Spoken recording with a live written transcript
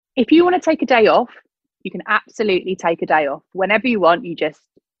If you want to take a day off, you can absolutely take a day off. Whenever you want, you just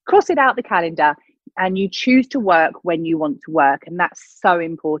cross it out the calendar and you choose to work when you want to work. And that's so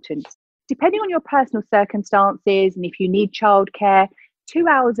important. Depending on your personal circumstances and if you need childcare, 2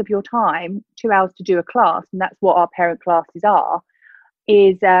 hours of your time, 2 hours to do a class, and that's what our parent classes are,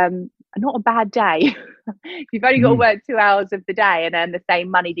 is not a bad day. If you've only got to work 2 hours of the day and earn the same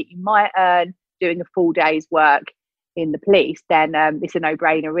money that you might earn doing a full day's work in the police, then it's a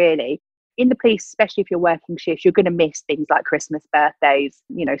no-brainer, really. In the police, especially if you're working shifts, you're going to miss things like Christmas, birthdays,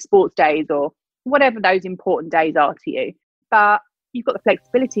 sports days, or whatever those important days are to you. But you've got the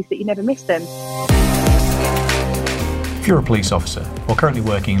flexibilities that you never miss them. If you're a police officer or currently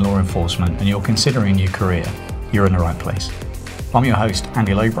working in law enforcement and you're considering a new career, you're in the right place. I'm your host,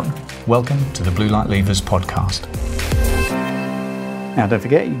 Andy Lobron. Welcome to the Blue Light Leavers podcast. Now, don't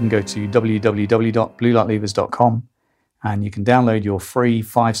forget, you can go to www.bluelightlevers.com and you can download your free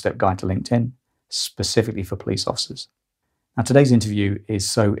 5-step guide to LinkedIn specifically for police officers. Now, today's interview is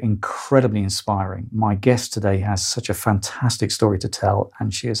so incredibly inspiring. My guest today has such a fantastic story to tell,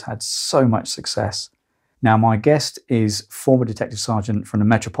 and she has had so much success. Now, my guest is former Detective Sergeant from the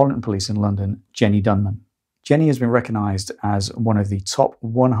Metropolitan Police in London, Jenni Dunman. Jenni has been recognised as one of the top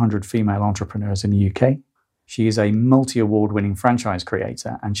 100 female entrepreneurs in the UK. She is a multi-award-winning franchise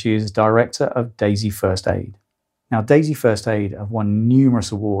creator, and she is director of Daisy First Aid. Now, Daisy First Aid have won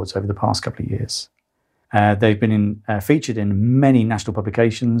numerous awards over the past couple of years. They've been featured in many national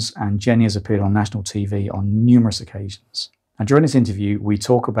publications, and Jenni has appeared on national TV on numerous occasions. And during this interview, we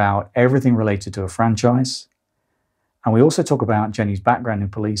talk about everything related to a franchise, and we also talk about Jenni's background in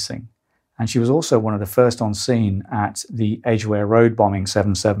policing. And she was also one of the first on scene at the Edgware Road bombing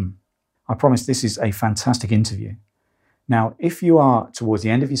 7/7. I promise this is a fantastic interview. Now, if you are towards the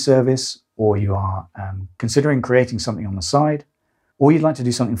end of your service, or you are considering creating something on the side, or you'd like to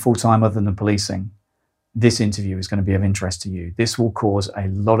do something full-time other than policing, this interview is going to be of interest to you. This will cause a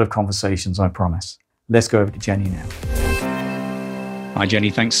lot of conversations, I promise. Let's go over to Jenni now. Hi,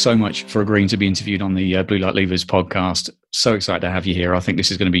 Jenni. Thanks so much for agreeing to be interviewed on the Blue Light Leavers podcast. So excited to have you here. I think this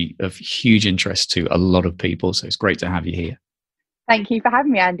is going to be of huge interest to a lot of people, so it's great to have you here. Thank you for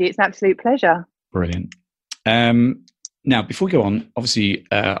having me, Andy. It's an absolute pleasure. Brilliant. Now, before we go on, obviously,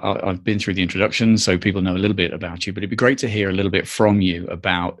 I've been through the introduction, so people know a little bit about you, but it'd be great to hear a little bit from you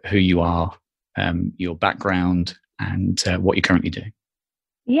about who you are, your background, and what you currently do.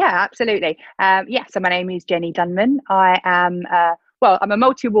 Yeah, absolutely. So my name is Jenni Dunman. I am, I'm a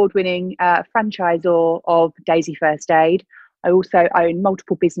multi-award-winning franchisor of Daisy First Aid. I also own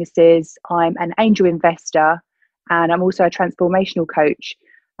multiple businesses. I'm an angel investor, and I'm also a transformational coach.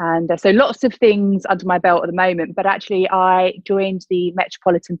 And so lots of things under my belt at the moment. But actually, I joined the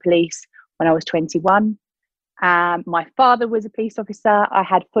Metropolitan Police when I was 21. My father was a police officer. I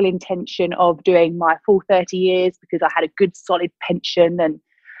had full intention of doing my full 30 years because I had a good solid pension and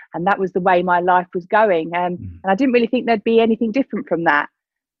that was the way my life was going. And I didn't really think there'd be anything different from that.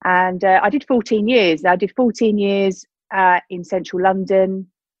 And I did 14 years. I did 14 years in central London.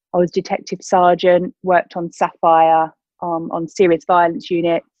 I was detective sergeant, worked on Sapphire, on serious violence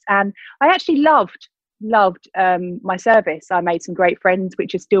units. And I actually loved my service. I made some great friends,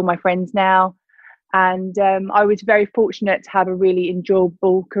 which are still my friends now. And I was very fortunate to have a really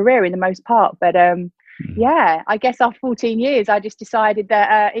enjoyable career in the most part. But I guess after 14 years, I just decided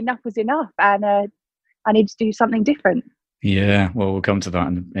that enough was enough and I needed to do something different. Yeah, well, we'll come to that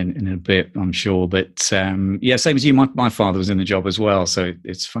in a bit, I'm sure. But same as you, my father was in the job as well. So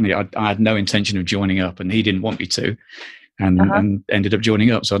it's funny, I had no intention of joining up and he didn't want me to and ended up joining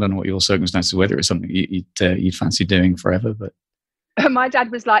up. So I don't know what your circumstances, whether it's something you'd fancy doing forever, but... My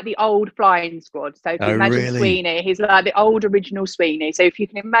dad was like the old flying squad. So if you imagine really? Sweeney, he's like the old original Sweeney. So if you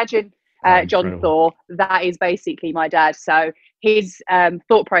can imagine John Thor, that is basically my dad. So his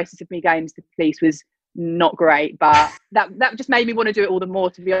thought process of me going to the police was not great, but that just made me want to do it all the more,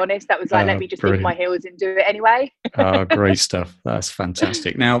 to be honest. That was like, let me just dig my heels and do it anyway. Oh, great stuff. That's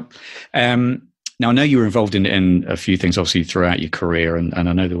fantastic. Now, I know you were involved in a few things, obviously, throughout your career, and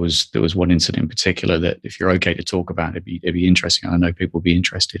I know there was one incident in particular that, if you're okay to talk about, it'd be interesting. I know people will be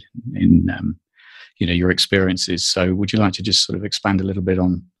interested in your experiences. So, would you like to just sort of expand a little bit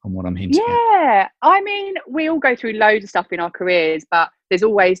on what I'm hinting at? Yeah, I mean, we all go through loads of stuff in our careers, but there's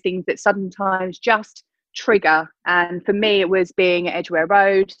always things that sometimes just trigger. And for me, it was being at Edgware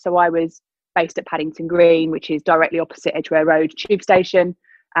Road. So I was based at Paddington Green, which is directly opposite Edgware Road tube station.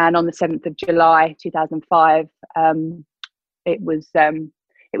 And on the 7th of July, 2005, it was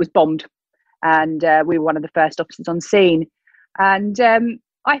bombed, and we were one of the first officers on scene. And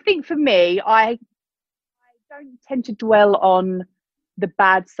I think for me, I don't tend to dwell on the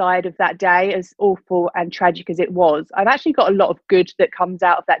bad side of that day, as awful and tragic as it was. I've actually got a lot of good that comes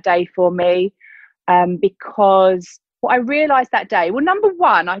out of that day for me, because what I realised that day, well, number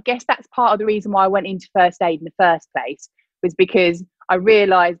one, I guess that's part of the reason why I went into first aid in the first place, was because I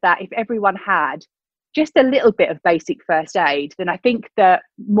realised that if everyone had just a little bit of basic first aid, then I think that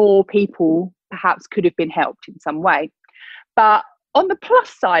more people perhaps could have been helped in some way. But on the plus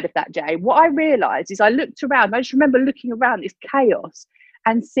side of that day, what I realised is I looked around. I just remember looking around this chaos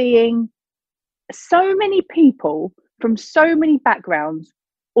and seeing so many people from so many backgrounds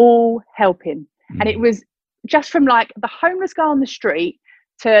all helping. And it was just from like the homeless guy on the street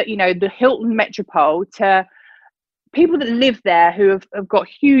to, you know, the Hilton Metropole, to people that live there who have got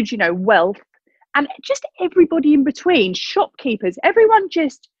huge, you know, wealth, and just everybody in between, shopkeepers, everyone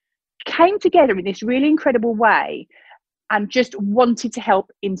just came together in this really incredible way and just wanted to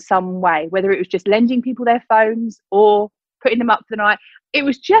help in some way, whether it was just lending people their phones or putting them up for the night. It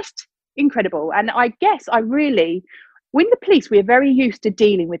was just incredible. And I guess I really, in the police, we are very used to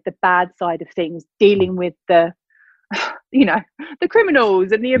dealing with the bad side of things, dealing with the, you know, the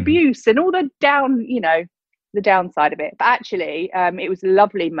criminals and the abuse and all the the downside of it. But actually, it was a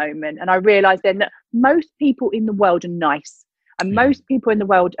lovely moment. And I realised then that most people in the world are nice, and most people in the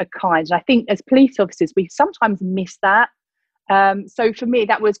world are kind. And I think as police officers, we sometimes miss that. So for me,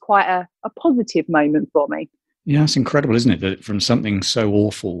 that was quite a positive moment for me. Yeah, it's incredible, isn't it? That from something so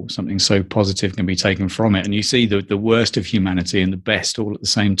awful, something so positive can be taken from it. And you see the worst of humanity and the best all at the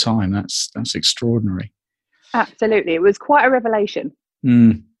same time. That's extraordinary. Absolutely. It was quite a revelation.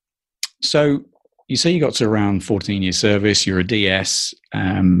 So you say you got to around 14 years service, you're a DS.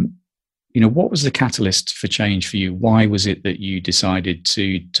 You know, what was the catalyst for change for you? Why was it that you decided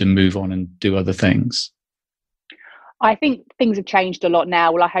to move on and do other things? I think things have changed a lot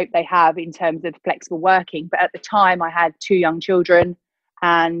now. Well, I hope they have, in terms of flexible working. But at the time, I had 2 young children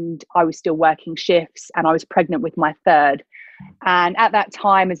and I was still working shifts, and I was pregnant with my third. And at that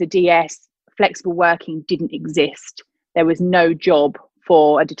time, as a DS, flexible working didn't exist. There was no job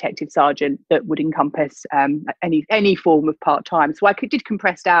for a detective sergeant that would encompass any form of part-time. So I did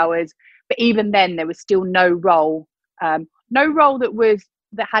compressed hours, but even then there was still no role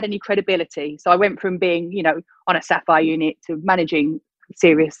that had any credibility. So I went from being, you know, on a Sapphire unit to managing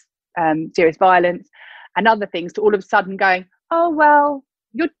serious violence and other things, to all of a sudden going, oh, well,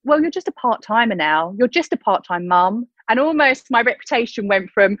 you're just a part-timer now. You're just a part-time mum. And almost my reputation went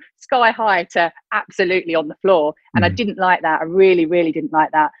from sky high to absolutely on the floor. And I didn't like that. I really, really didn't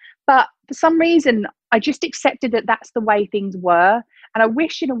like that. But for some reason, I just accepted that that's the way things were. And I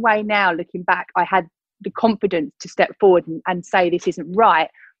wish, in a way now, looking back, I had the confidence to step forward and say this isn't right.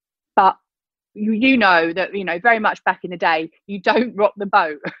 But you know that, you know, very much back in the day, you don't rock the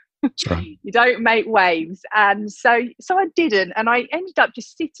boat. That's right. You don't make waves. And so I didn't. And I ended up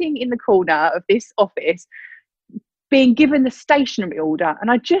just sitting in the corner of this office being given the stationery order.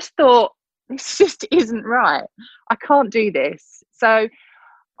 And I just thought, this just isn't right. I can't do this. So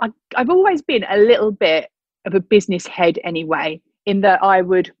I've always been a little bit of a business head anyway, in that I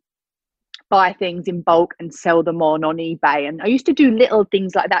would buy things in bulk and sell them on eBay. And I used to do little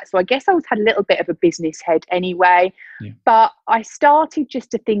things like that. So I guess I always had a little bit of a business head anyway. Yeah. But I started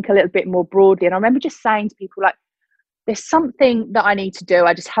just to think a little bit more broadly. And I remember just saying to people, like, there's something that I need to do.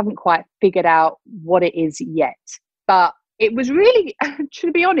 I just haven't quite figured out what it is yet. But it was really,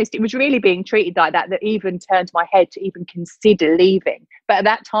 to be honest, it was really being treated like that even turned my head to even consider leaving. But at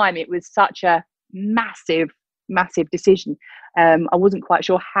that time, it was such a massive decision. I wasn't quite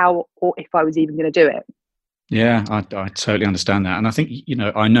sure how or if I was even going to do it. Yeah, I totally understand that. And I think, you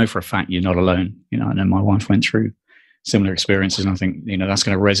know, I know for a fact you're not alone. You know, I know my wife went through similar experiences, and I think, you know, that's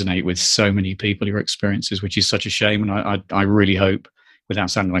going to resonate with so many people, your experiences, which is such a shame. And I really hope,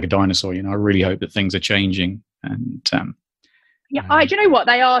 without sounding like a dinosaur, you know, I really hope that things are changing. And yeah, do you know what?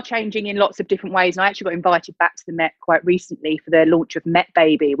 They are changing in lots of different ways. And I actually got invited back to the Met quite recently for their launch of Met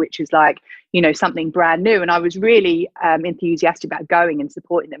Baby, which is like, you know, something brand new. And I was really enthusiastic about going and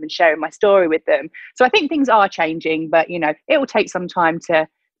supporting them and sharing my story with them. So I think things are changing, but, you know, it will take some time to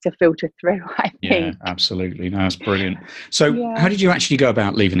filter through, I think. Yeah, absolutely. No, that's brilliant. So how did you actually go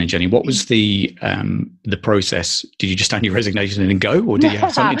about leaving then, Jenni? What was the process? Did you just hand your resignation in and go, or did you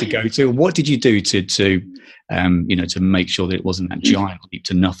have something to go to? What did you do to make sure that it wasn't that giant leap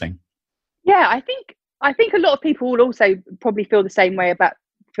to nothing? Yeah, I think a lot of people will also probably feel the same way about,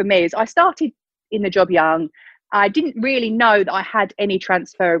 for me, is I started in the job young. I didn't really know that I had any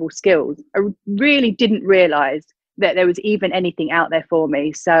transferable skills. I really didn't realise that there was even anything out there for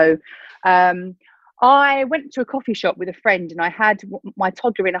me. So I went to a coffee shop with a friend, and I had my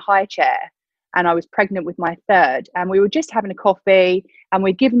toddler in a high chair, and I was pregnant with my third, and we were just having a coffee, and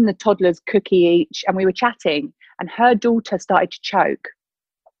we'd given the toddlers cookie each, and we were chatting, and her daughter started to choke.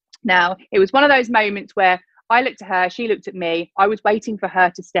 Now, it was one of those moments where I looked at her, she looked at me, I was waiting for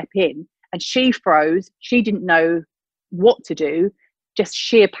her to step in, and she froze. She didn't know what to do, just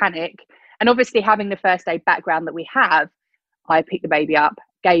sheer panic. And obviously, having the first aid background that we have, I picked the baby up,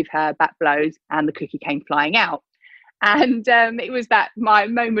 gave her back blows, and the cookie came flying out. And it was my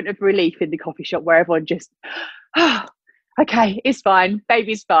moment of relief in the coffee shop where everyone just, oh, okay, it's fine,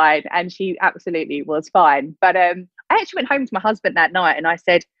 baby's fine. And she absolutely was fine. But I actually went home to my husband that night and I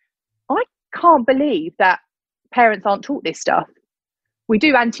said, I can't believe that parents aren't taught this stuff. We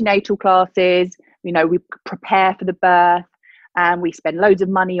do antenatal classes, we prepare for the birth, and we spend loads of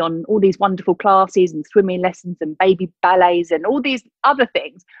money on all these wonderful classes and swimming lessons and baby ballets and all these other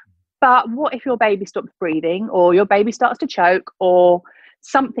things. But what if your baby stops breathing, or your baby starts to choke, or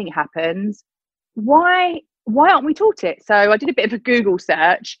something happens? Why aren't we taught it? So I did a bit of a Google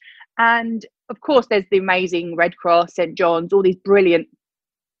search, and of course there's the amazing Red Cross, St. John's, all these brilliant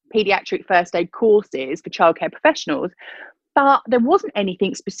paediatric first aid courses for childcare professionals, but there wasn't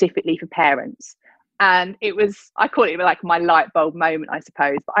anything specifically for parents. And I call it like my light bulb moment, I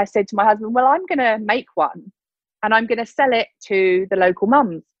suppose. But I said to my husband, well, I'm going to make one, and I'm going to sell it to the local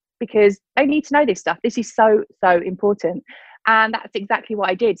mums, because they need to know this stuff. This is so, so important. And that's exactly what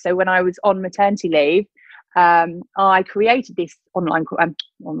I did. So when I was on maternity leave, I created this online course.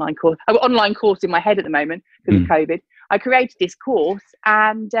 I've got online course in my head at the moment because of COVID. I created this course,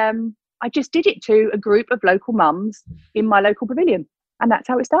 and I just did it to a group of local mums in my local pavilion. And that's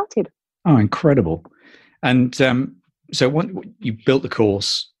how it started. Oh, incredible. And so when you built the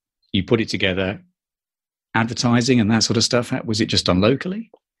course, you put it together, advertising and that sort of stuff, was it just done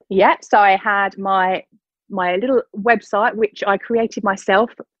locally? Yeah, so I had my little website, which I created myself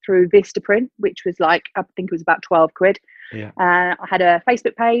through Vistaprint, which was I think it was about 12 quid. Yeah. I had a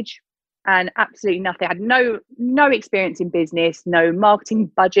Facebook page and absolutely nothing. I had no experience in business, no marketing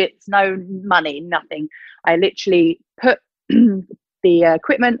budgets, no money, nothing. I literally put the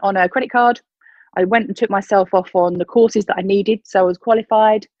equipment on a credit card. I went and took myself off on the courses that I needed, so I was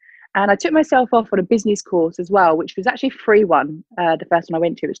qualified. And I took myself off on a business course as well, which was actually a free one. The first one I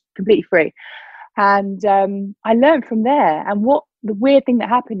went to, it was completely free. And I learned from there. And what the weird thing that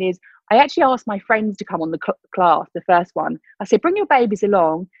happened is I actually asked my friends to come on the class, the first one. I said, bring your babies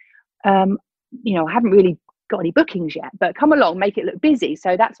along. I haven't really got any bookings yet, but come along, make it look busy.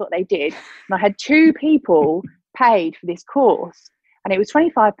 So that's what they did. And I had 2 people paid for this course, and it was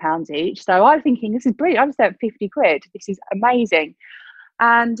 £25 each. So I was thinking, this is brilliant. I was there at 50 quid. This is amazing.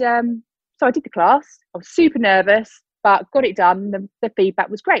 And so I did the class. I was super nervous, but got it done. The feedback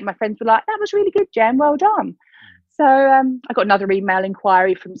was great. My friends were like, that was really good, Jen. Well done. So I got another email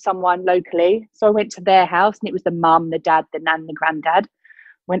inquiry from someone locally. So I went to their house, and it was the mum, the dad, the nan, the granddad.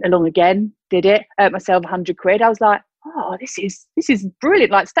 Went along again, did it, earned myself 100 quid. I was like, oh, this is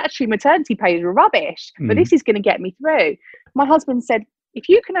brilliant. Like, statutory maternity pay is rubbish, but this is going to get me through. My husband said, if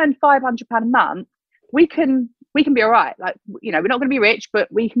you can earn £500 a month, we can be all right. Like, we're not going to be rich, but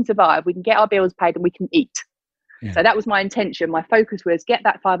we can survive. We can get our bills paid and we can eat. Yeah. So that was my intention. My focus was get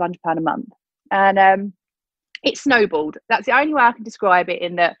that £500 a month. And it snowballed. That's the only way I can describe it,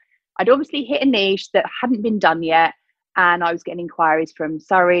 in that I'd obviously hit a niche that hadn't been done yet. And I was getting inquiries from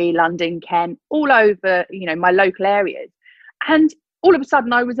Surrey, London, Kent, all over, my local areas. And all of a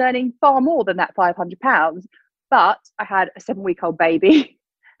sudden I was earning far more than that £500. But I had a 7-week-old baby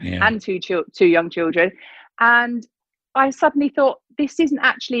and two young children. And I suddenly thought, this isn't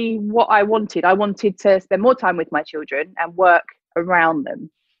actually what I wanted. I wanted to spend more time with my children and work around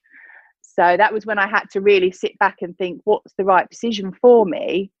them. So that was when I had to really sit back and think, what's the right decision for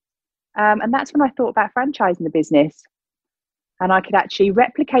me? And that's when I thought about franchising the business. And I could actually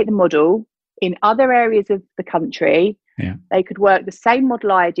replicate the model in other areas of the country. Yeah. They could work the same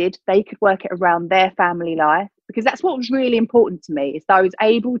model I did. They could work it around their family life, because that's what was really important to me, is that I was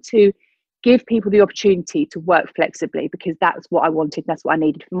able to give people the opportunity to work flexibly, because that's what I wanted. That's what I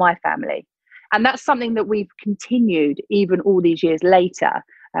needed for my family. And that's something that we've continued even all these years later.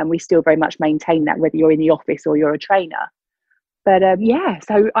 And we still very much maintain that, whether you're in the office or you're a trainer. But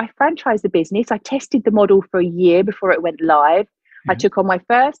so I franchised the business. I tested the model for a year before it went live. I took on my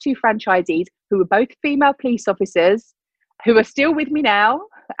first 2 franchisees, who were both female police officers, who are still with me now,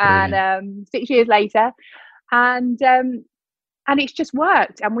 and 6 years later. And it's just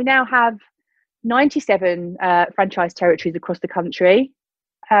worked. And we now have 97 franchise territories across the country.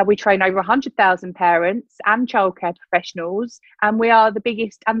 We train over 100,000 parents and childcare professionals, and we are the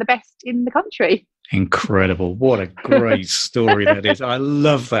biggest and the best in the country. Incredible. What a great story that is. I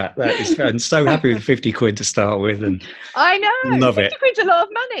love that. That is, I'm so happy with 50 quid to start with, and I know, love 50 it. quid's a lot of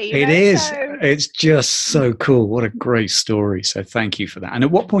money. It is. So. It's just so cool. What a great story. So thank you for that. And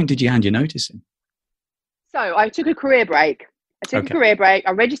at what point did you hand your notice in? So I took a career break.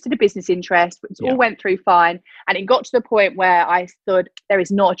 I registered a business interest, which all went through fine. And it got to the point where I thought, there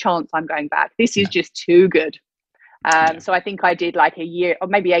is not a chance I'm going back. This is just too good. So I think I did like a year or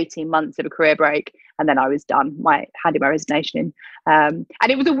maybe 18 months of a career break, and then I was done. Handed my resignation in. And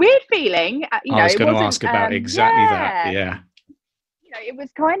it was a weird feeling. I was going to ask about exactly that. Yeah. It was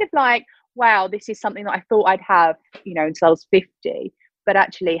kind of like, wow, this is something that I thought I'd have, until I was 50. But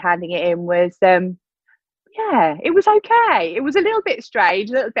actually handing it in was, it was okay. It was a little bit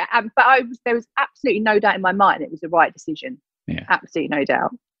strange, but there was absolutely no doubt in my mind it was the right decision. Yeah. Absolutely no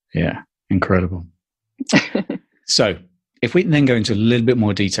doubt. Yeah. Incredible. So if we can then go into a little bit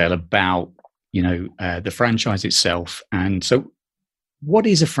more detail about, the franchise itself. And so what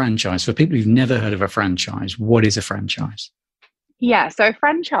is a franchise? For people who've never heard of a franchise, what is a franchise? Yeah, so a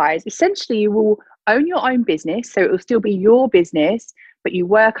franchise, essentially you will own your own business. So it will still be your business, but you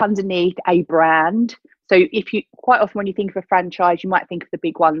work underneath a brand. So quite often when you think of a franchise, you might think of the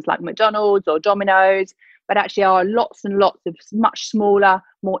big ones like McDonald's or Domino's, but actually there are lots and lots of much smaller,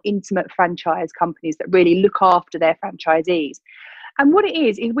 more intimate franchise companies that really look after their franchisees. And what it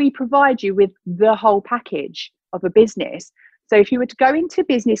is we provide you with the whole package of a business. So if you were to go into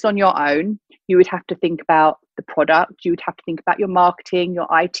business on your own, you would have to think about the product, you would have to think about your marketing, your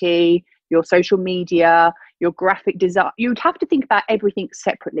IT, your social media, your graphic design. You would have to think about everything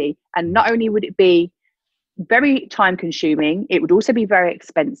separately. And not only would it be very time consuming, it would also be very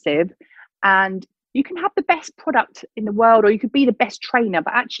expensive. And you can have the best product in the world, or you could be the best trainer,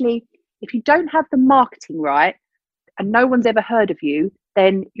 but actually if you don't have the marketing right and no one's ever heard of you,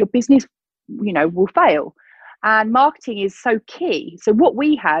 then your business will fail. And marketing is so key. So what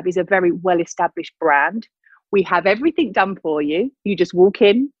we have is a very well established brand. We have everything done for you. You just walk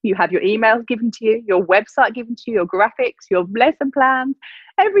in, you have your emails given to you, your website given to you, your graphics, your lesson plans,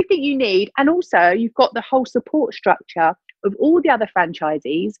 everything you need. And also you've got the whole support structure of all the other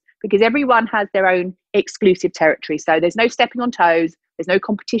franchisees, because everyone has their own exclusive territory. So there's no stepping on toes, there's no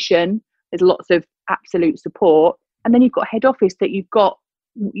competition, there's lots of absolute support. And then you've got head office that you've got,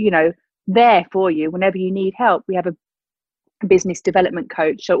 there for you whenever you need help. We have a business development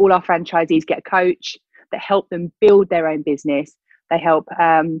coach. So all our franchisees get a coach that help them build their own business. They help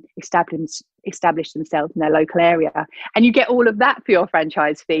establish themselves in their local area. And you get all of that for your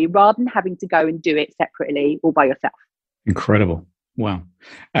franchise fee rather than having to go and do it separately all by yourself. Incredible. Wow.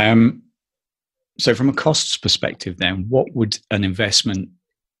 So from a costs perspective then, what would an investment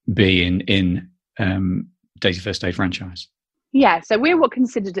be in Daisy First Aid franchise? Yeah, so we're what's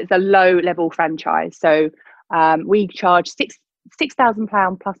considered as a low-level franchise. So we charge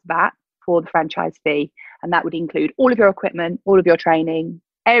 £6,000 plus VAT for the franchise fee, and that would include all of your equipment, all of your training,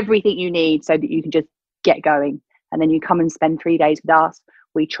 everything you need so that you can just get going. And then you come and spend 3 days with us.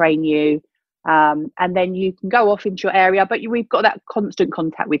 We train you, and then you can go off into your area. But we've got that constant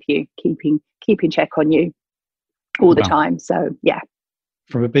contact with you, keeping check on you all the time. So yeah,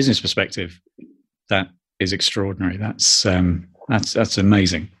 from a business perspective, that is extraordinary. That's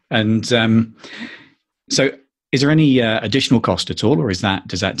amazing. And so is there any additional cost at all, or does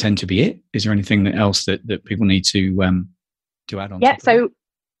that tend to be it? Is there anything else that people need to add on? Yeah, so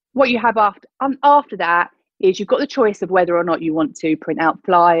what you have after that is you've got the choice of whether or not you want to print out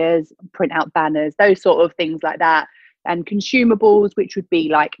flyers, print out banners, those sort of things like that, and consumables, which would be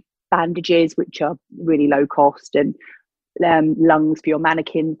like bandages, which are really low cost, and lungs for your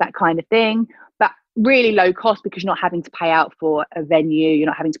mannequins, that kind of thing. But really low cost because you're not having to pay out for a venue, you're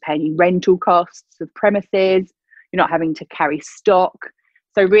not having to pay any rental costs of premises, you're not having to carry stock.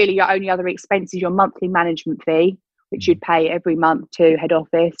 So really your only other expense is your monthly management fee, which you'd pay every month to head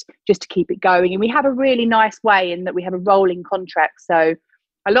office just to keep it going. And we have a really nice way in that we have a rolling contract. So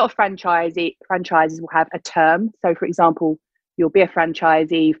a lot of franchises will have a term. So for example, you'll be a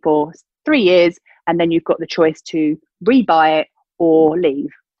franchisee for 3 years and then you've got the choice to rebuy it or leave.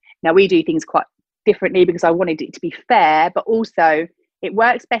 Now we do things quite differently because I wanted it to be fair, but also it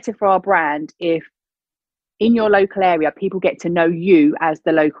works better for our brand if in your local area people get to know you as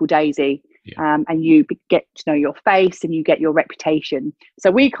the local Daisy. And you get to know your face and you get your reputation.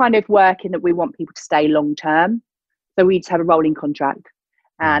 So we kind of work in that we want people to stay long term. So we just have a rolling contract,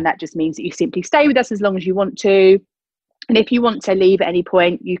 and that just means that you simply stay with us as long as you want to. And if you want to leave at any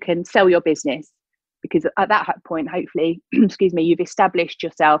point, you can sell your business, because at that point, hopefully, you've established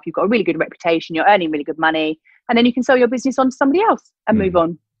yourself, you've got a really good reputation, you're earning really good money, and then you can sell your business on to somebody else and move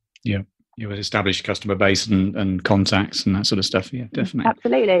on. Yeah. With established customer base and contacts and that sort of stuff. Yeah, definitely.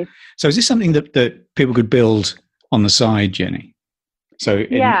 Absolutely. So is this something that people could build on the side, Jenny? So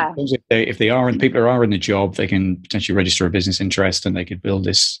in terms of if they are, and people are in the job, they can potentially register a business interest and they could build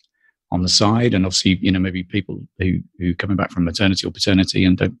this on the side. And obviously, maybe people who coming back from maternity or paternity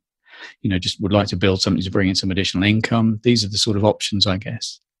and don't, just would like to build something to bring in some additional income. These are the sort of options, I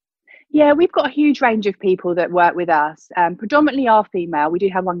guess. Yeah, we've got a huge range of people that work with us. Predominantly are female. We do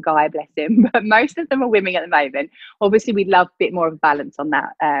have one guy, bless him, but most of them are women at the moment. Obviously, we'd love a bit more of a balance on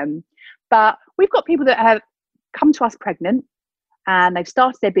that. But we've got people that have come to us pregnant, and they've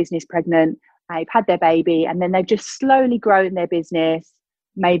started their business pregnant, they've had their baby, and then they've just slowly grown their business,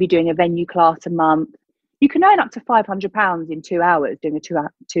 maybe doing a venue class a month. You can earn up to £500 in 2 hours doing a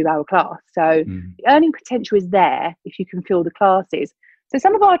two-hour class. So the earning potential is there if you can fill the classes. So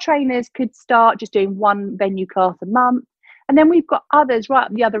some of our trainers could start just doing one venue class a month. And then we've got others right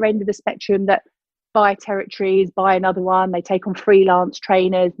at the other end of the spectrum that buy territories, buy another one. They take on freelance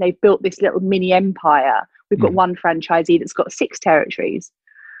trainers. They've built this little mini empire. We've got one franchisee that's got 6 territories,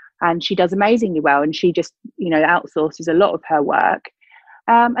 and she does amazingly well. And she just, outsources a lot of her work.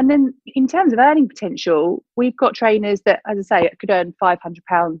 And then in terms of earning potential, we've got trainers that, as I say, could earn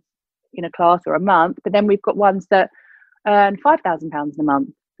 £500 in a class or a month. But then we've got ones that earn £5,000 in a month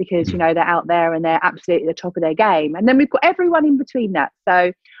because, they're out there and they're absolutely at the top of their game. And then we've got everyone in between that.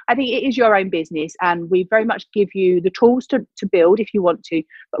 So I think it is your own business, and we very much give you the tools to build if you want to,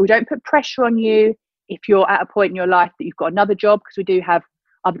 but we don't put pressure on you if you're at a point in your life that you've got another job, because we do have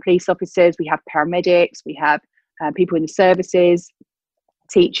other police officers, we have paramedics, we have people in the services,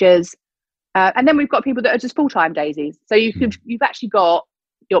 teachers, and then we've got people that are just full-time daisies. So you've actually got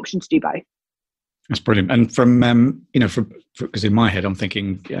the option to do both. That's brilliant. And from because in my head I'm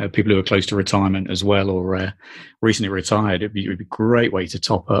thinking people who are close to retirement as well, or recently retired, it'd be a great way to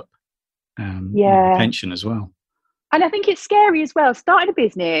top up pension as well. And I think it's scary as well. Starting a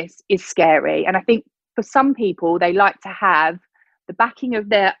business is scary, and I think for some people they like to have the backing of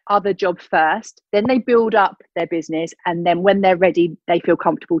their other job first, then they build up their business, and then when they're ready they feel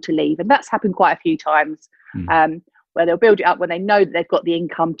comfortable to leave. And that's happened quite a few times. Where they'll build it up when they know that they've got the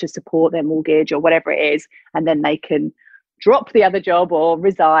income to support their mortgage or whatever it is, and then they can drop the other job or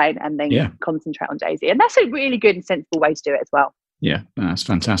resign and then concentrate on Daisy. And that's a really good and sensible way to do it as well. Yeah, that's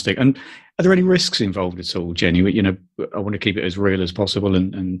fantastic. And are there any risks involved at all, Jenny? I want to keep it as real as possible.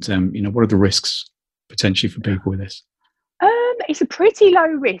 And what are the risks potentially for people with this? It's a pretty low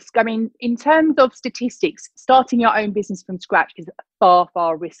risk. I mean, in terms of statistics, starting your own business from scratch is far,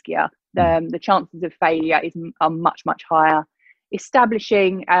 far riskier. The chances of failure are much, much higher.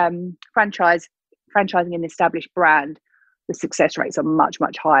 Establishing franchising an established brand, the success rates are much,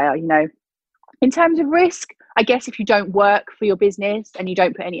 much higher. In terms of risk, I guess if you don't work for your business and you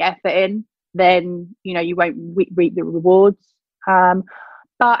don't put any effort in, then you won't reap the rewards. But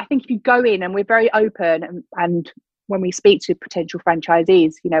I think if you go in, and we're very open, and when we speak to potential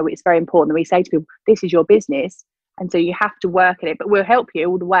franchisees, it's very important that we say to people, this is your business, and so you have to work at it, but we'll help you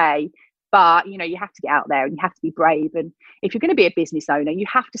all the way. But you have to get out there and you have to be brave. And if you're going to be a business owner, you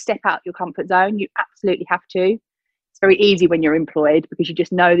have to step out your comfort zone. You absolutely have to. It's very easy when you're employed because you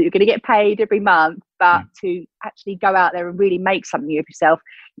just know that you're going to get paid every month. But to actually go out there and really make something of yourself,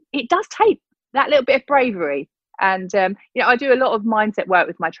 it does take that little bit of bravery. And I do a lot of mindset work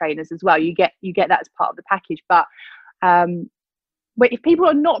with my trainers as well. You get that as part of the package. But if people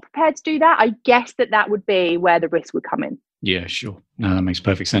are not prepared to do that, I guess that would be where the risk would come in. Yeah, sure. No, that makes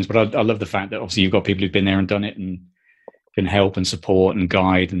perfect sense. But I love the fact that obviously you've got people who've been there and done it and can help and support and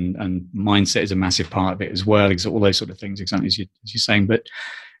guide, and mindset is a massive part of it as well. All those sort of things, exactly as you're saying. But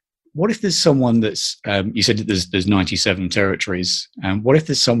what if there's someone that's, you said that there's 97 territories, and what if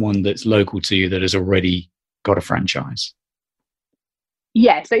there's someone that's local to you that has already got a franchise?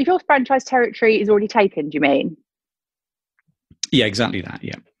 Yeah, so if your franchise territory is already taken, do you mean? Yeah, exactly that,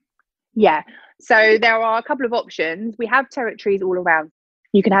 yeah. Yeah, so there are a couple of options. We have territories all around.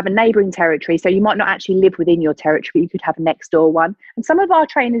 You can have a neighbouring territory, so you might not actually live within your territory, but you could have a next door one. And some of our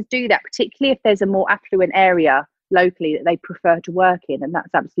trainers do that, particularly if there's a more affluent area locally that they prefer to work in, and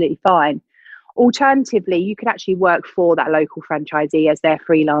that's absolutely fine. Alternatively, you could actually work for that local franchisee as their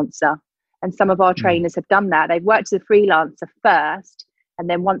freelancer. And some of our trainers have done that. They've worked as a freelancer first, and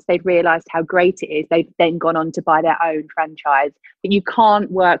then once they've realised how great it is, they've then gone on to buy their own franchise. But you can't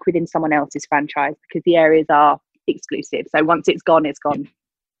work within someone else's franchise because the areas are exclusive. So once it's gone, it's gone.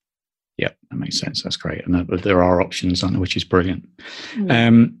 Yeah, that makes sense. That's great. And there are options on it, which is brilliant.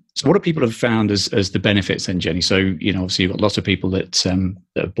 So what do people have found as the benefits then, Jenny? So, obviously you've got lots of people that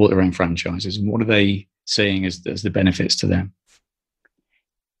have bought their own franchises. And what are they seeing as the benefits to them?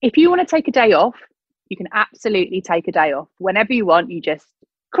 if you want to take a day off, you can absolutely take a day off whenever you want. You just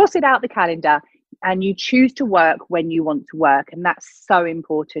cross it out the calendar and you choose to work when you want to work. And that's so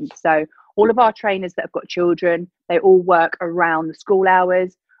important. So all of our trainers that have got children, they all work around the school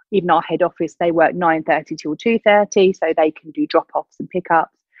hours. Even our head office, they work 9:30 till 2:30, so they can do drop-offs and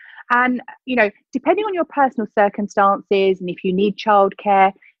pickups. And, you know, depending on your personal circumstances and if you need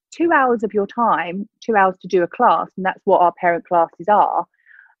childcare, 2 hours of your time, 2 hours to do a class, and that's what our parent classes are,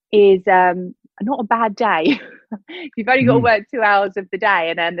 is not a bad day. You've only got to work 2 hours of the day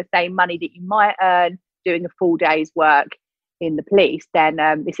and earn the same money that you might earn doing a full day's work in the police, then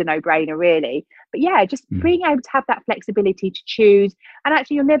it's a no-brainer, really. But yeah, just being able to have that flexibility to choose. And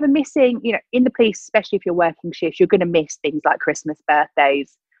actually, you're never missing, you know, in the police, especially if you're working shifts, you're going to miss things like Christmas,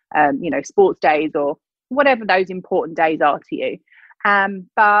 birthdays, you know, sports days, or whatever those important days are to you.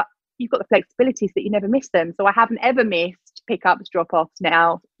 But you've got the flexibility so that you never miss them. So I haven't ever missed pickups, drop-offs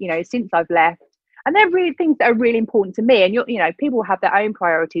now, you know, since I've left. And they're really things that are really important to me. And you know, people have their own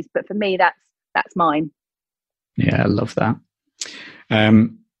priorities, but for me, that's mine. Yeah, I love that.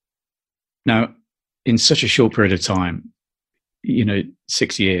 Now, in such a short period of time, you know,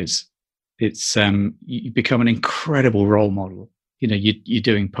 6 years, it's you become an incredible role model. You know, you're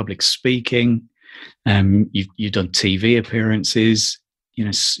doing public speaking, you've done TV appearances, you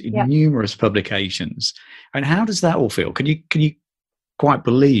know, numerous publications. And how does that all feel? Can you quite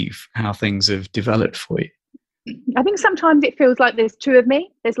believe how things have developed for you? I think sometimes it feels like there's two of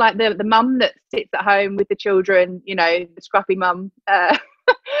me. There's like the mum that sits at home with the children, you know, the scruffy mum,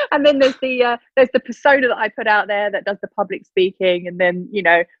 and then there's the persona that I put out there that does the public speaking, and then, you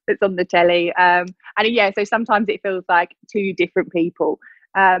know, that's on the telly. And yeah, so sometimes it feels like two different people.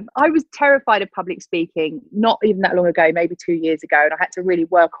 I was terrified of public speaking not even that long ago, maybe 2 years ago, and I had to really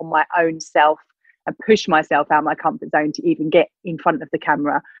work on my own self and push myself out of my comfort zone to even get in front of the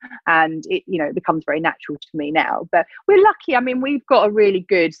camera. And it, you know, it becomes very natural to me now. But we're lucky. I mean, we've got a really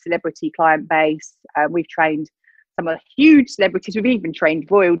good celebrity client base. We've trained some of the huge celebrities. We've even trained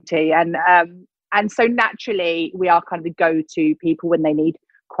royalty. And so naturally, we are kind of the go-to people when they need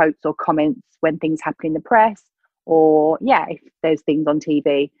quotes or comments when things happen in the press, or if there's things on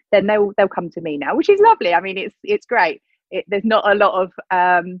TV, then they'll come to me now, which is lovely. I mean, it's great. There's not a lot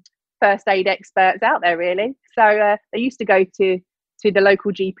of first aid experts out there, really. So they used to go to the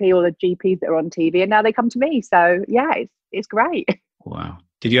local GP or the GPs that are on TV, and now they come to me. So yeah, it's great. Wow.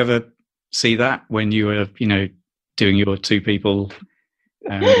 Did you ever see that when you were, you know, doing your two people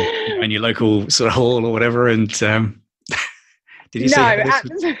in your local sort of hall or whatever? And did you see how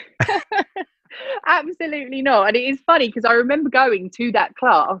this absolutely not. And it is funny because I remember going to that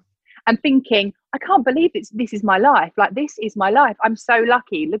class and thinking, I can't believe this is my life. Like, this is my life. I'm so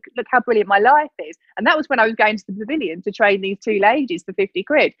lucky. Look how brilliant my life is. And that was when I was going to the pavilion to train these two ladies for 50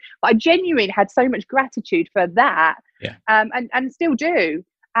 quid. But I genuinely had so much gratitude for that. Yeah. And still do.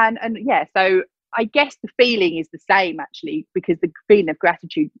 And yeah, so I guess the feeling is the same, actually, because the feeling of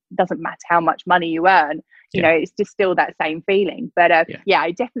gratitude doesn't matter how much money you earn. You know, it's just still that same feeling. But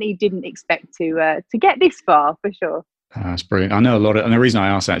I definitely didn't expect to get this far, for sure. That's brilliant. I know a lot of, and the reason I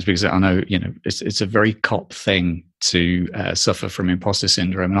ask that is because I know, you know, it's a very cop thing to suffer from imposter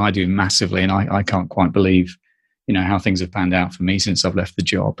syndrome, and I do massively, and I can't quite believe, you know, how things have panned out for me since I've left the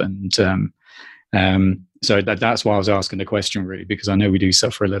job. And so that's why I was asking the question, really, because I know we do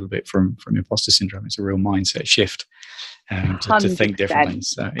suffer a little bit from imposter syndrome. It's a real mindset shift to think differently.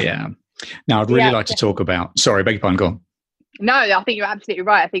 So yeah. Now I'd really like to talk about. Sorry, beg your pardon. Go on. No, I think you're absolutely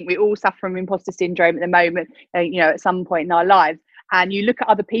right. I think we all suffer from imposter syndrome at the moment, you know, at some point in our lives. And you look at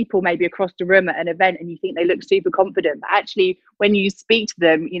other people maybe across the room at an event and you think they look super confident. But actually, when you speak to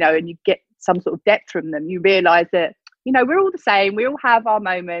them, you know, and you get some sort of depth from them, you realise that, you know, we're all the same. We all have our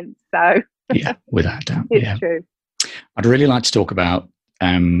moments. So yeah, without doubt. It's true. I'd really like to talk about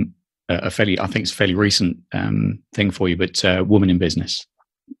I think it's a fairly recent thing for you, but Women in Business.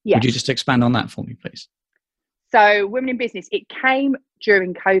 Yes. Would you just expand on that for me, please? So Women in Business, it came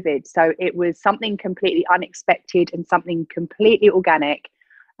during COVID. So it was something completely unexpected and something completely organic.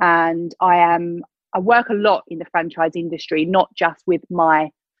 And I work a lot in the franchise industry, not just with my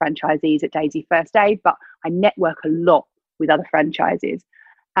franchisees at Daisy First Aid, but I network a lot with other franchises.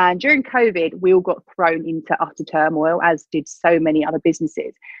 And during COVID, we all got thrown into utter turmoil, as did so many other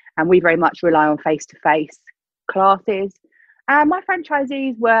businesses. And we very much rely on face-to-face classes. And my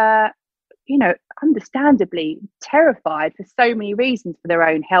franchisees were, you know, understandably terrified for so many reasons, for their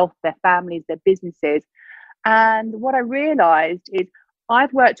own health, their families, their businesses. And what I realised is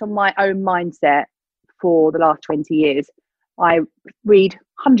I've worked on my own mindset for the last 20 years. I read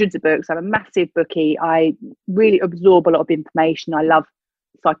hundreds of books. I'm a massive bookie. I really absorb a lot of information. I love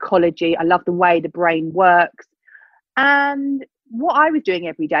psychology. I love the way the brain works. And what I was doing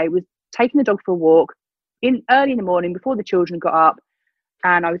every day was taking the dog for a walk early in the morning before the children got up.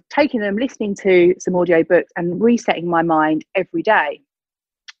 And I was taking them, listening to some audio books and resetting my mind every day.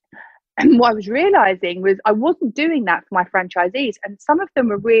 And what I was realizing was I wasn't doing that for my franchisees. And some of them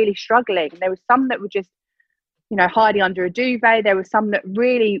were really struggling. There were some that were just, hiding under a duvet. There were some that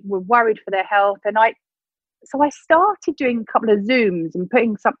really were worried for their health. And so I started doing a couple of Zooms and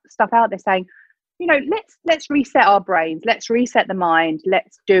putting some stuff out there saying, let's reset our brains. Let's reset the mind.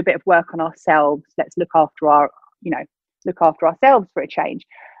 Let's do a bit of work on ourselves. Let's look after ourselves for a change.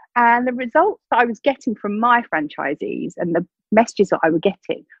 And the results that I was getting from my franchisees and the messages that I was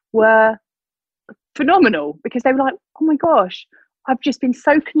getting were phenomenal, because they were like, oh my gosh, I've just been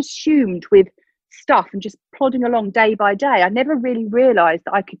so consumed with stuff and just plodding along day by day. I never really realized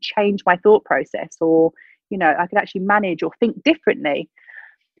that I could change my thought process, or I could actually manage or think differently.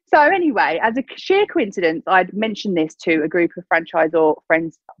 So anyway, as a sheer coincidence, I'd mentioned this to a group of franchisor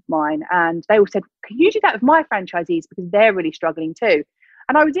friends of mine, and they all said, can you do that with my franchisees, because they're really struggling too.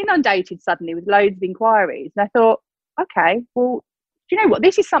 And I was inundated suddenly with loads of inquiries, and I thought, okay, well, do you know what,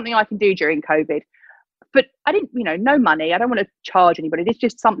 this is something I can do during COVID. But I didn't, no money. I don't want to charge anybody. It's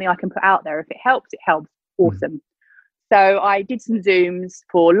just something I can put out there. If it helps, it helps. Awesome. So I did some Zooms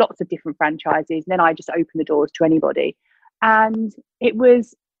for lots of different franchises, and then I just opened the doors to anybody. And it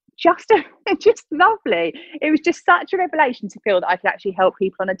was just lovely. It was just such a revelation to feel that I could actually help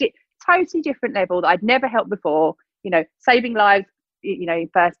people on a totally different level that I'd never helped before. Saving lives,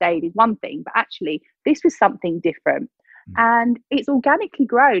 first aid is one thing, but actually this was something different. And it's organically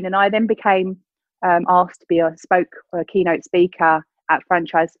grown. And I then became asked to be a keynote speaker at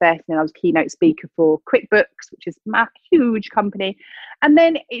Franchise Fest, and I was keynote speaker for QuickBooks, which is a huge company. And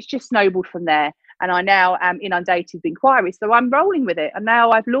then it's just snowballed from there. And I now am inundated with inquiries. So I'm rolling with it. And now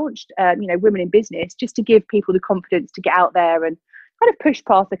I've launched, Women in Business, just to give people the confidence to get out there and kind of push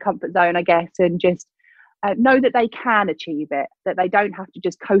past the comfort zone, I guess, and just know that they can achieve it, that they don't have to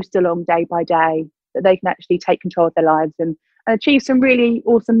just coast along day by day, that they can actually take control of their lives and achieve some really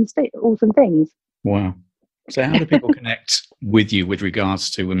awesome things. Wow. So how do people connect with you with regards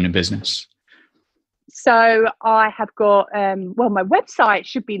to Women in Business? So I have got, my website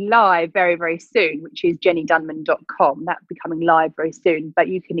should be live very, very soon, which is jennidunman.com. That'll be coming live very soon. But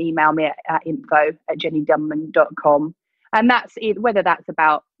you can email me at info@jennidunman.com. And that's it, whether that's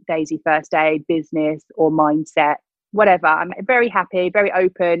about Daisy First Aid, business or mindset, whatever. I'm very happy, very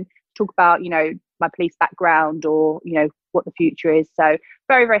open, talk about, my police background or, what the future is. So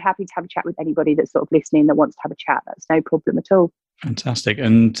very, very happy to have a chat with anybody that's sort of listening that wants to have a chat. That's no problem at all. Fantastic.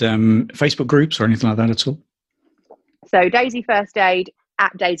 And Facebook groups or anything like that at all? So Daisy First Aid,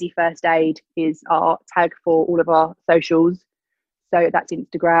 @Daisy First Aid is our tag for all of our socials. So that's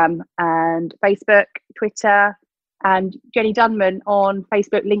Instagram and Facebook, Twitter, and Jenni Dunman on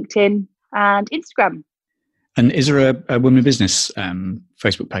Facebook, LinkedIn and Instagram. And is there a Women in Business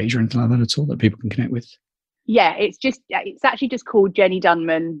Facebook page or anything like that at all that people can connect with? Yeah, it's actually just called Jenni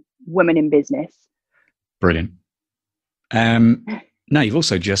Dunman Women in Business. Brilliant. Now, you've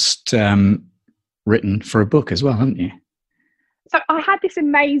also just written for a book as well, haven't you? So I had this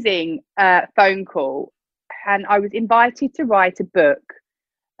amazing phone call, and I was invited to write a book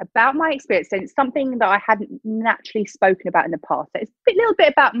about my experience. And it's something that I hadn't naturally spoken about in the past. So it's a little bit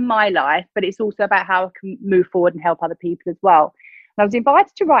about my life, but it's also about how I can move forward and help other people as well. And I was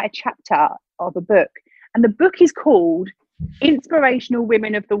invited to write a chapter of a book. And the book is called Inspirational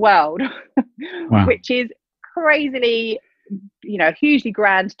Women of the World, Wow. which is crazily, hugely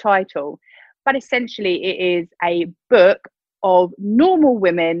grand title. But essentially it is a book of normal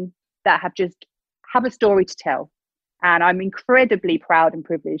women that have a story to tell. And I'm incredibly proud and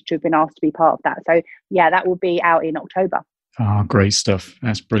privileged to have been asked to be part of that. So yeah, that will be out in October. Oh, great stuff.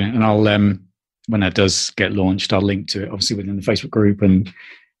 That's brilliant. And I'll, when that does get launched, I'll link to it, obviously, within the Facebook group and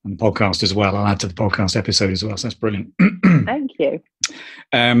the podcast as well. I'll add to the podcast episode as well. So that's brilliant. Thank you.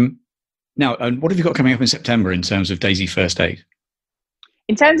 Now, what have you got coming up in September in terms of Daisy First Aid?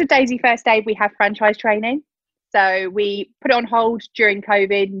 In terms of Daisy First Aid, we have franchise training. So we put it on hold during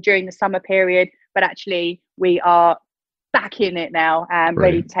COVID and during the summer period, but actually we are back in it now and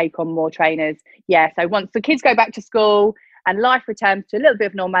ready to take on more trainers. Yeah, so once the kids go back to school and life returns to a little bit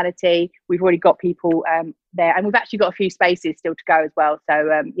of normality, we've already got people there, and we've actually got a few spaces still to go as well.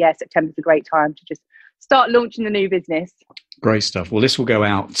 So September's a great time to just start launching the new business. Great stuff. Well, this will go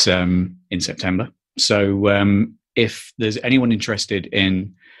out in September. So if there's anyone interested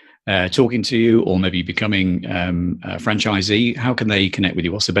in talking to you or maybe becoming a franchisee, how can they connect with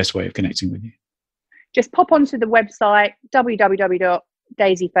you? What's the best way of connecting with you? Just pop onto the website,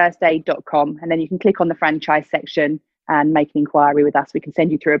 daisyfirstaid.com, and then you can click on the franchise section and make an inquiry with us. We can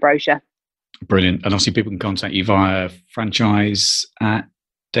send you through a brochure. Brilliant. And obviously people can contact you via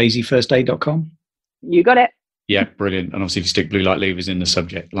franchise@daisyfirstaid.com. You got it. Yeah, brilliant. And obviously if you stick blue light levers in the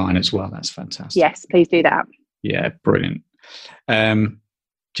subject line as well, that's fantastic. Yes, please do that. Yeah, brilliant.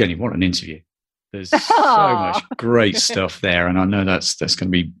 Jenni, what an interview. There's so much great stuff there, and I know that's going to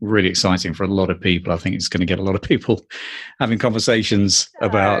be really exciting for a lot of people. I think it's going to get a lot of people having conversations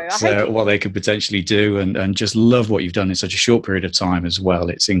about what they could potentially do, and just love what you've done in such a short period of time as well.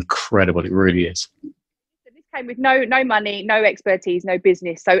 It's incredible. It really is. This came with no money, no expertise, no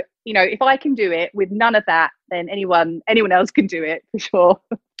business. So, if I can do it with none of that, then anyone else can do it for sure.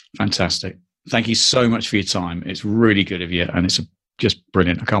 Fantastic. Thank you so much for your time. It's really good of you, and it's just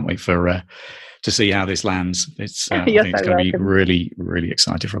brilliant. I can't wait to see how this lands. I think it's going to be really, really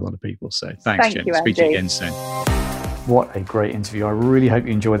exciting for a lot of people. So thanks, Jen. Speak to you again soon. What a great interview. I really hope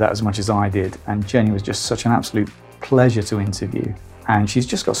you enjoyed that as much as I did. And Jenni was just such an absolute pleasure to interview. And she's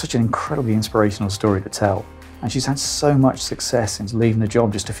just got such an incredibly inspirational story to tell. And she's had so much success since leaving the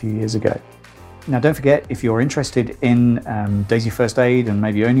job just a few years ago. Now, don't forget, if you're interested in Daisy First Aid and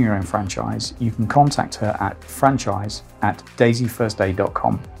maybe owning your own franchise, you can contact her at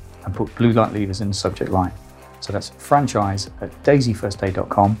franchise@daisyfirstaid.com and put blue light levers in the subject line. So that's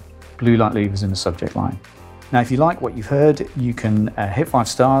franchise@daisyfirstaid.com, blue light levers in the subject line. Now, if you like what you've heard, you can hit 5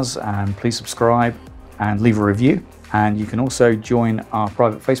 stars and please subscribe and leave a review. And you can also join our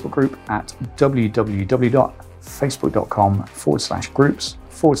private Facebook group at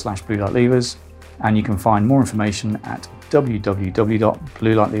www.facebook.com/groups/blue light levers. And you can find more information at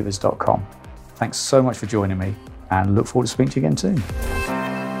www.bluelightlevers.com. Thanks so much for joining me, and look forward to speaking to you again soon.